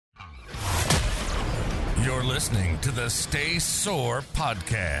You're listening to the Stay Sore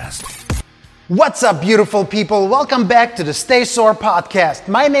Podcast. What's up, beautiful people? Welcome back to the Stay Sore Podcast.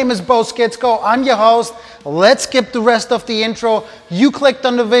 My name is Bo Skitsko. I'm your host. Let's skip the rest of the intro. You clicked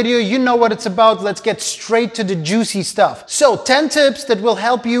on the video. You know what it's about. Let's get straight to the juicy stuff. So, 10 tips that will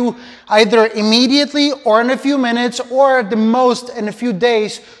help you either immediately or in a few minutes or at the most in a few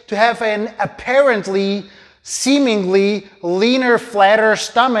days to have an apparently seemingly leaner, flatter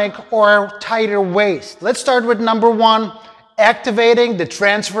stomach or tighter waist. Let's start with number 1. Activating the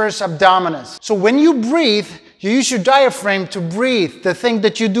transverse abdominis. So when you breathe, you use your diaphragm to breathe, the thing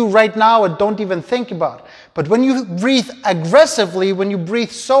that you do right now and don't even think about. But when you breathe aggressively, when you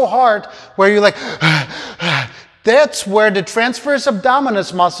breathe so hard, where you're like, that's where the transverse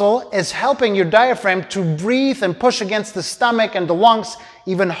abdominis muscle is helping your diaphragm to breathe and push against the stomach and the lungs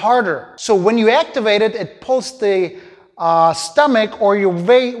even harder. So when you activate it, it pulls the stomach or your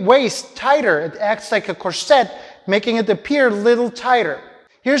waist tighter. It acts like a corset, making it appear a little tighter.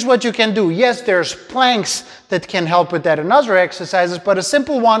 Here's what you can do. Yes, there's planks that can help with that and other exercises, but a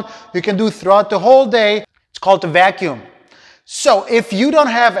simple one you can do throughout the whole day. It's called the vacuum. So if you don't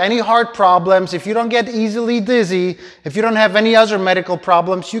have any heart problems, if you don't get easily dizzy, if you don't have any other medical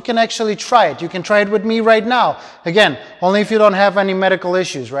problems, you can actually try it. You can try it with me right now. Again, only if you don't have any medical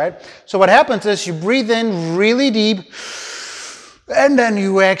issues, right? So what happens is you breathe in really deep, and then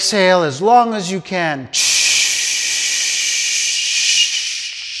you exhale as long as you can.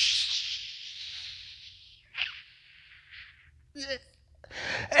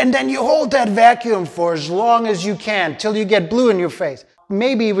 And then you hold that vacuum for as long as you can till you get blue in your face.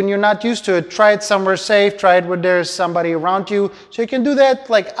 Maybe when you're not used to it, try it somewhere safe, try it where there's somebody around you. So you can do that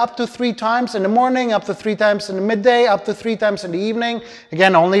like up to 3 times in the morning, up to 3 times in the midday, up to 3 times in the evening.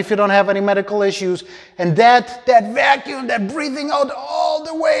 Again, only if you don't have any medical issues. And that vacuum, that breathing out all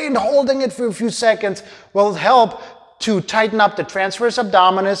the way and holding it for a few seconds will help to tighten up the transverse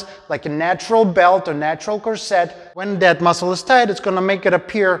abdominis like a natural belt or natural corset. When that muscle is tight, it's going to make it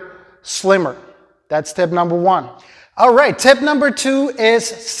appear slimmer. That's tip number 1. All right, tip number 2 is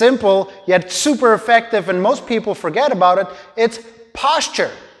simple yet super effective, and most people forget about it. It's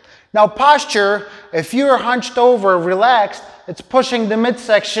posture. Now, posture, if you're hunched over, relaxed, it's pushing the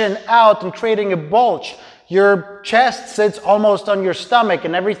midsection out and creating a bulge. Your chest sits almost on your stomach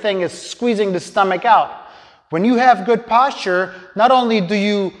and everything is squeezing the stomach out. When you have good posture, not only do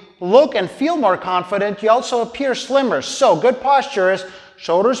you look and feel more confident, you also appear slimmer. So good posture is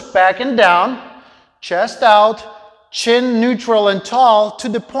shoulders back and down, chest out, chin neutral and tall to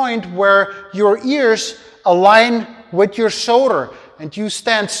the point where your ears align with your shoulder and you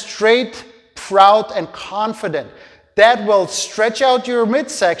stand straight, proud, and confident. That will stretch out your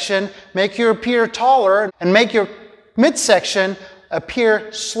midsection, make you appear taller, and make your midsection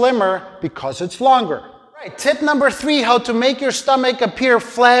appear slimmer because it's longer. Right. Tip number 3, how to make your stomach appear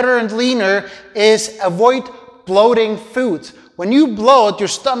flatter and leaner is avoid bloating foods. When you bloat, your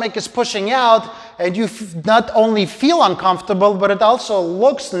stomach is pushing out and you not only feel uncomfortable, but it also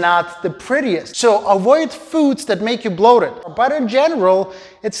looks not the prettiest. So avoid foods that make you bloated. But in general,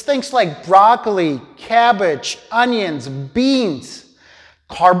 it's things like broccoli, cabbage, onions, beans,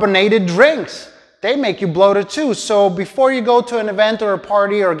 carbonated drinks. They make you bloated too. So before you go to an event or a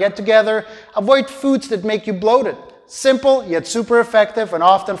party or get together, avoid foods that make you bloated. Simple, yet super effective and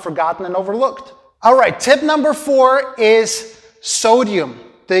often forgotten and overlooked. All right, tip number 4 is sodium.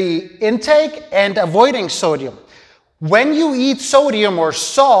 The intake and avoiding sodium. When you eat sodium or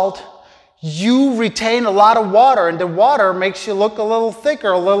salt, you retain a lot of water, and the water makes you look a little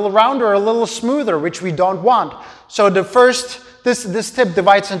thicker, a little rounder, a little smoother, which we don't want. So this tip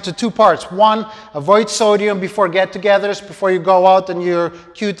divides into 2 parts. 1, avoid sodium before get-togethers, before you go out in your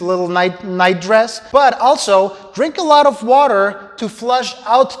cute little night dress. But also, drink a lot of water to flush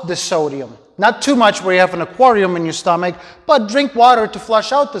out the sodium. Not too much where you have an aquarium in your stomach, but drink water to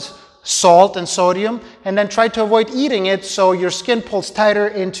flush out the salt and sodium, and then try to avoid eating it so your skin pulls tighter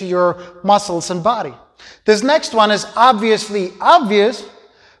into your muscles and body. This next one is obviously obvious,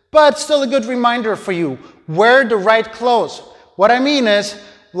 but still a good reminder for you. Wear the right clothes. What I mean is,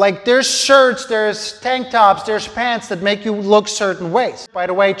 like there's shirts, there's tank tops, there's pants that make you look certain ways. By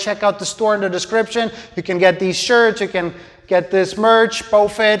the way, check out the store in the description. You can get these shirts, you can get this merch,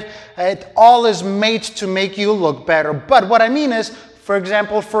 BoFit. It all is made to make you look better. But what I mean is, for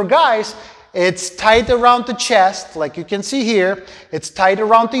example, for guys, it's tight around the chest, like you can see here. It's tight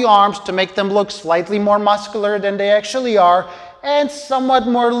around the arms to make them look slightly more muscular than they actually are, and somewhat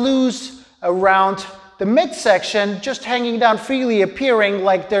more loose around the midsection, just hanging down freely, appearing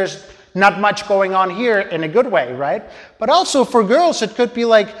like there's not much going on here in a good way, right? But also for girls, it could be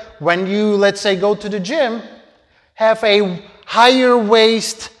like when you, let's say, go to the gym, have a higher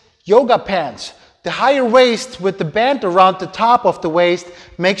waist yoga pants. The higher waist with the band around the top of the waist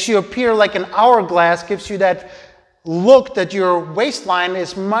makes you appear like an hourglass, gives you that look that your waistline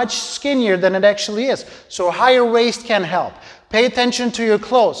is much skinnier than it actually is. So a higher waist can help. Pay attention to your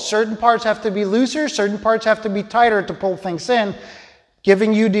clothes. Certain parts have to be looser, certain parts have to be tighter to pull things in,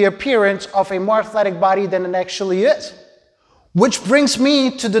 giving you the appearance of a more athletic body than it actually is. Which brings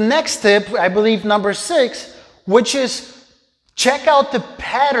me to the next tip, I believe number 6, which is check out the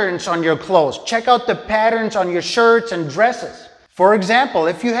patterns on your clothes. Check out the patterns on your shirts and dresses. For example,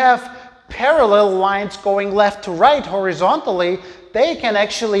 if you have parallel lines going left to right horizontally, they can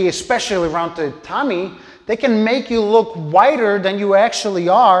actually, especially around the tummy, they can make you look wider than you actually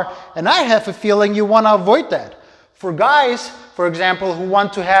are, and I have a feeling you want to avoid that. For guys, for example, who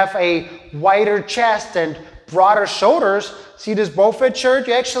want to have a wider chest and broader shoulders, see this BowFit shirt?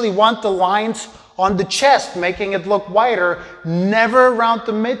 You actually want the lines on the chest, making it look wider, never around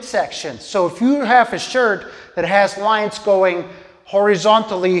the midsection. So if you have a shirt that has lines going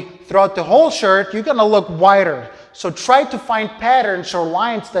horizontally throughout the whole shirt, you're gonna look wider. So try to find patterns or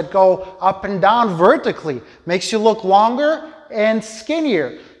lines that go up and down vertically. Makes you look longer and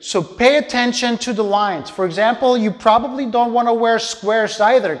skinnier. So pay attention to the lines. For example, you probably don't want to wear squares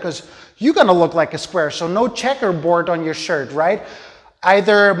either because you're gonna look like a square. So no checkerboard on your shirt, right?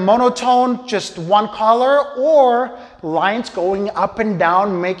 Either monotone, just one color, or lines going up and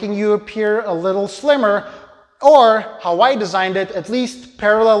down, making you appear a little slimmer. Or, how I designed it, at least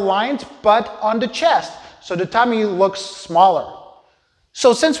parallel lines, but on the chest, so the tummy looks smaller.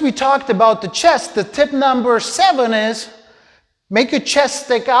 So since we talked about the chest, the tip number 7 is make your chest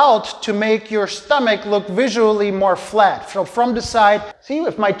stick out to make your stomach look visually more flat. So from the side, see,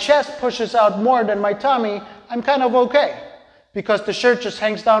 if my chest pushes out more than my tummy, I'm kind of okay. Because the shirt just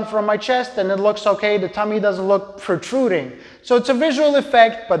hangs down from my chest and it looks okay, the tummy doesn't look protruding. So it's a visual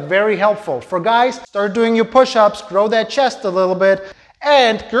effect, but very helpful. For guys, start doing your push-ups, grow that chest a little bit.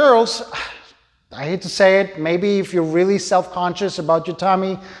 And girls, I hate to say it, maybe if you're really self-conscious about your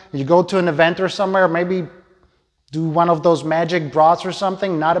tummy, you go to an event or somewhere, maybe do one of those magic bras or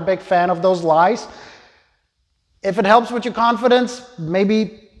something, not a big fan of those lies. If it helps with your confidence,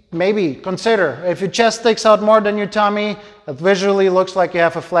 maybe consider. If your chest sticks out more than your tummy, it visually looks like you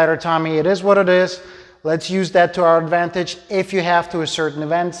have a flatter tummy. It is what it is. Let's use that to our advantage if you have to a certain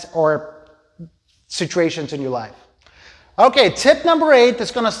events or situations in your life. Okay, tip number 8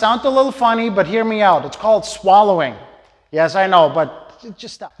 is going to sound a little funny, but hear me out. It's called swallowing. Yes, I know, but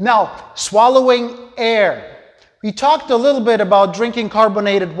just stop. Now, swallowing air. We talked a little bit about drinking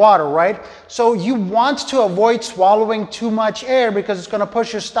carbonated water, right? So you want to avoid swallowing too much air because it's going to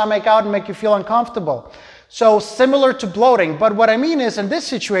push your stomach out and make you feel uncomfortable. So similar to bloating. But what I mean is in this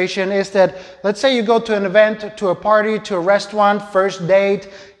situation is that, let's say you go to an event, to a party, to a restaurant, first date,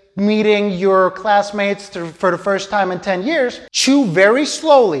 meeting your classmates for the first time in 10 years, chew very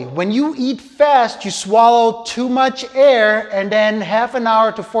slowly. When you eat fast, you swallow too much air, and then half an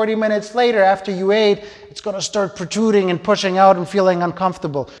hour to 40 minutes later after you ate, it's going to start protruding and pushing out and feeling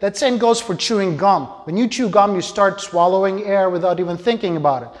uncomfortable. That same goes for chewing gum. When you chew gum, you start swallowing air without even thinking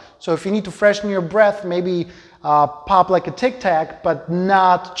about it. So if you need to freshen your breath, maybe pop like a Tic Tac, but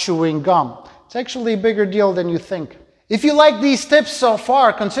not chewing gum. It's actually a bigger deal than you think. If you like these tips so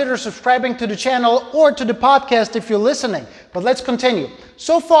far, consider subscribing to the channel or to the podcast if you're listening. But let's continue.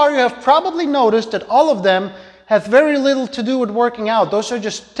 So far, you have probably noticed that all of them have very little to do with working out. Those are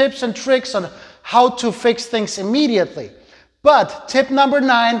just tips and tricks on how to fix things immediately. But tip number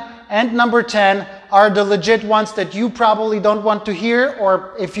 9 and number 10 are the legit ones that you probably don't want to hear,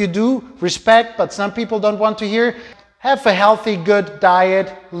 or if you do, respect, but some people don't want to hear. Have a healthy, good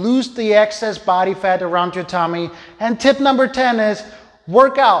diet, lose the excess body fat around your tummy. And tip number 10 is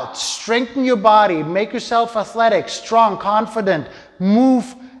work out, strengthen your body, make yourself athletic, strong, confident,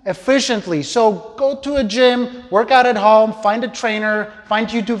 move efficiently. So go to a gym, work out at home, find a trainer, find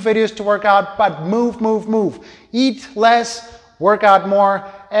YouTube videos to work out, but move. Eat less, work out more.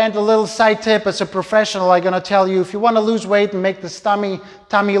 And a little side tip as a professional, I'm gonna tell you, if you wanna lose weight and make the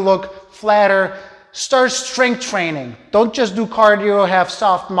tummy look flatter, start strength training. Don't just do cardio, have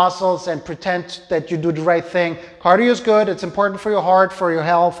soft muscles, and pretend that you do the right thing. Cardio is good. It's important for your heart, for your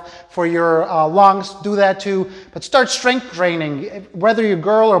health, for your lungs. Do that too. But start strength training. Whether you're a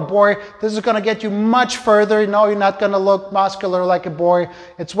girl or boy, this is going to get you much further. No, you're not going to look muscular like a boy.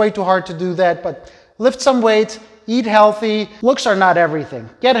 It's way too hard to do that. But lift some weights. Eat healthy. Looks are not everything.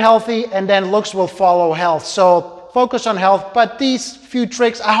 Get healthy, and then looks will follow health. So focus on health. But these few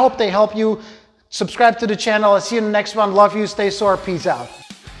tricks, I hope they help you. Subscribe to the channel. I'll see you in the next one. Love you. Stay sore. Peace out.